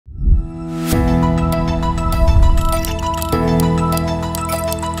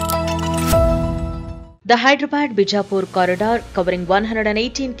The Hyderabad-Bijapur corridor, covering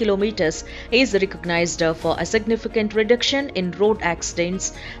 118 kilometers, is recognized for a significant reduction in road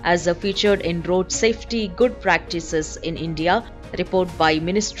accidents as featured in Road Safety Good Practices in India report by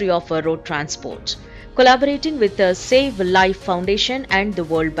Ministry of Road Transport. Collaborating with the Save Life Foundation and the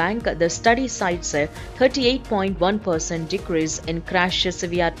World Bank, the study cites a 38.1% decrease in crash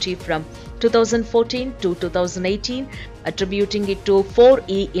severity from 2014 to 2018, attributing it to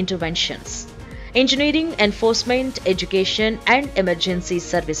 4E interventions: engineering, enforcement, education, and emergency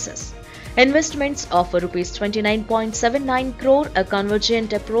services. Investments of Rs 29.79 crore, a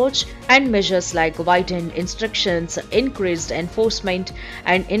convergent approach, and measures like widened instructions, increased enforcement,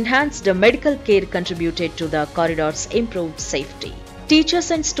 and enhanced medical care contributed to the corridor's improved safety.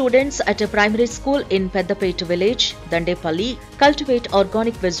 Teachers and students at a primary school in Peddapet village, Dandepalli, cultivate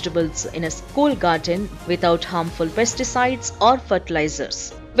organic vegetables in a school garden without harmful pesticides or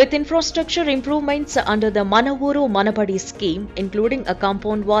fertilizers. With infrastructure improvements under the Manavuru Manapadi scheme, including a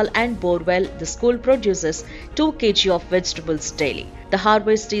compound wall and borewell, the school produces 2 kg of vegetables daily. The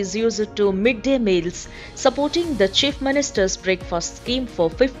harvest is used to midday meals, supporting the Chief Minister's breakfast scheme for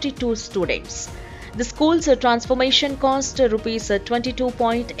 52 students. The school's transformation cost Rs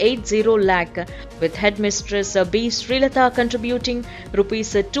 22.80 lakh, with headmistress B. Srilata contributing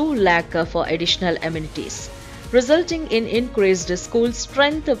Rs 2 lakh for additional amenities, resulting in increased school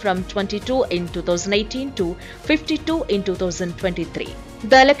strength from 22 in 2018 to 52 in 2023.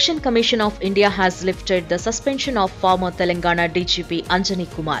 The Election Commission of India has lifted the suspension of former Telangana DGP Anjani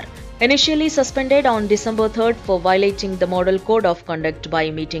Kumar, initially suspended on December 3rd for violating the Model Code of Conduct by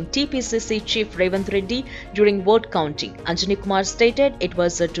meeting TPCC Chief Revanth Reddy during vote counting. Anjani Kumar stated it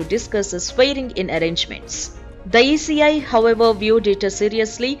was to discuss swearing-in arrangements. The ECI, however, viewed it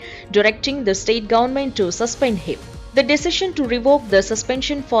seriously, directing the state government to suspend him. The decision to revoke the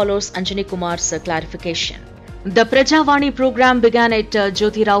suspension follows Anjani Kumar's clarification. The Prajavani program began at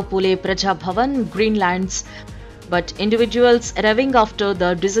Jyotirao Phule Praja Bhavan, Greenlands, but individuals arriving after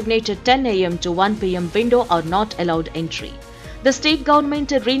the designated 10 am to 1 pm window are not allowed entry. The state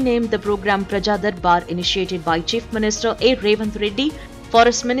government renamed the program Praja Darbar, initiated by Chief Minister A. Revanth Reddy.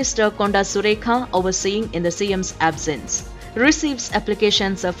 Forest Minister Konda Surekha, overseeing in the CM's absence, receives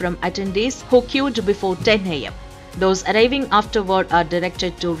applications from attendees who queued before 10 am. Those arriving afterward are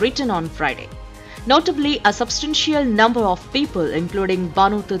directed to return on Friday. Notably, a substantial number of people, including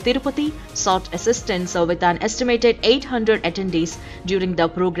Banut Tirupati, sought assistance with an estimated 800 attendees during the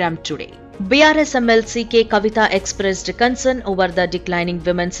program today. BRS MLC Kavitha expressed concern over the declining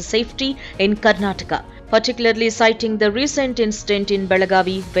women's safety in Karnataka, particularly citing the recent incident in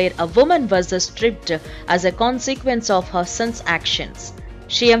Belagavi where a woman was stripped as a consequence of her son's actions.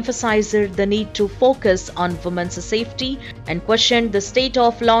 She emphasized the need to focus on women's safety and questioned the state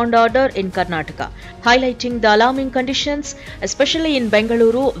of law and order in Karnataka, highlighting the alarming conditions, especially in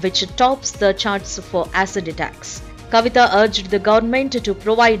Bengaluru, which tops the charts for acid attacks. Kavitha urged the government to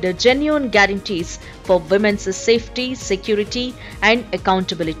provide genuine guarantees for women's safety, security, and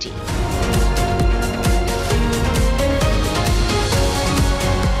accountability.